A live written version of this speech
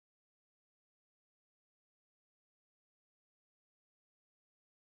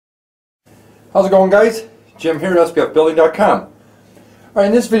How's it going, guys? Jim here at SPFbuilding.com. Alright,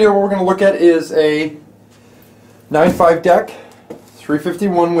 in this video what we're going to look at is a 9.5 deck,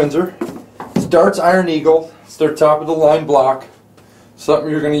 351 Windsor. It's Darts Iron Eagle. It's their top of the line block.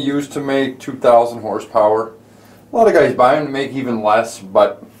 Something you're going to use to make 2,000 horsepower. A lot of guys buy them to make even less,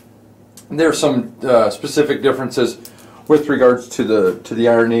 but there's some specific differences with regards to the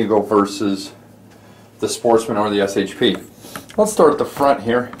Iron Eagle versus the Sportsman or the SHP. Let's start at the front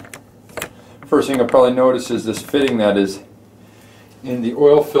here. First thing you'll probably notice is this fitting that is in the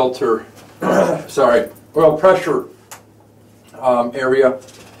oil filter, oil pressure area.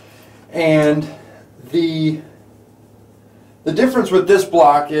 And the difference with this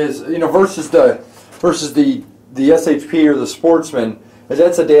block is, versus the SHP or the Sportsman, is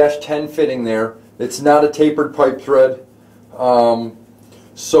that's a -10 fitting there. It's not a tapered pipe thread,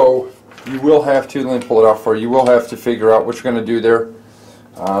 so you will have to, let me pull it out for you. You will have to figure out what you're going to do there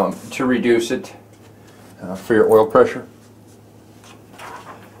to reduce it for your oil pressure.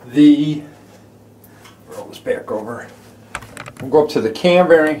 Roll this back over. We'll go up to the cam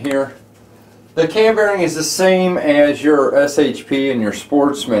bearing here. The cam bearing is the same as your SHP and your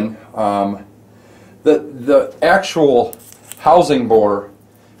Sportsman. The actual housing bore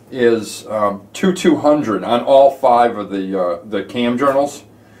is 2200 on all 5 of the cam journals.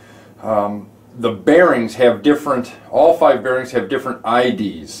 The bearings have different, all 5 bearings have different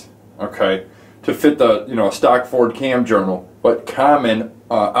IDs, okay, to fit the, a stock Ford cam journal, but common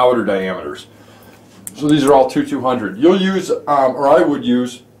outer diameters. So these are all 2200. You'll use, or I would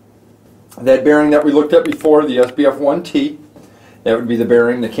use, that bearing that we looked at before, the SBF1T. That would be the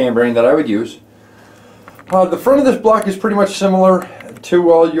bearing, the cam bearing that I would use. The front of this block is pretty much similar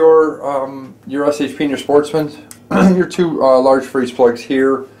to all your SHP and your Sportsman. Your 2 large freeze plugs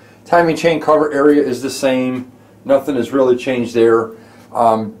here. Timing chain cover area is the same. Nothing has really changed there.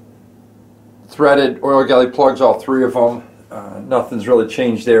 Threaded oil galley plugs, all 3 of them. Nothing's really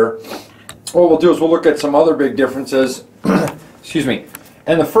changed there. What we'll do is we'll look at some other big differences. Excuse me.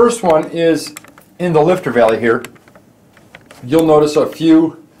 And the first one is in the lifter valley here. You'll notice a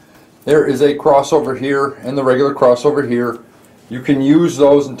few. There is a crossover here and the regular crossover here. You can use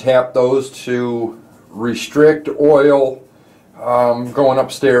those and tap those to restrict oil going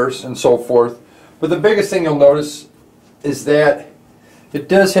upstairs and so forth. But the biggest thing you'll notice is that it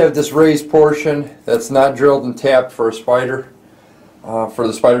does have this raised portion that's not drilled and tapped for a spider, for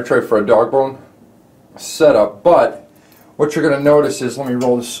the spider tray for a dog bone setup. But what you're going to notice is, let me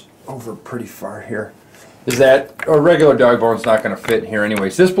roll this over pretty far here, is that a regular dog bone is not going to fit in here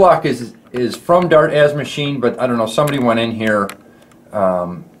anyways. This block is from Dart as machined, but I don't know, somebody went in here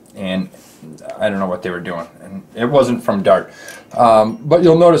and I don't know what they were doing, and it wasn't from Dart. But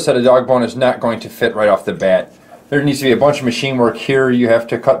you'll notice that a dog bone is not going to fit right off the bat. There needs to be a bunch of machine work here. You have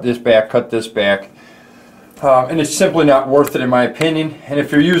to cut this back, and it's simply not worth it in my opinion. And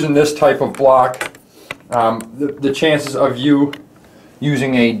if you're using this type of block, the chances of you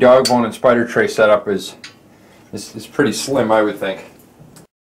using a dog bone and spider tray setup is pretty slim, I would think.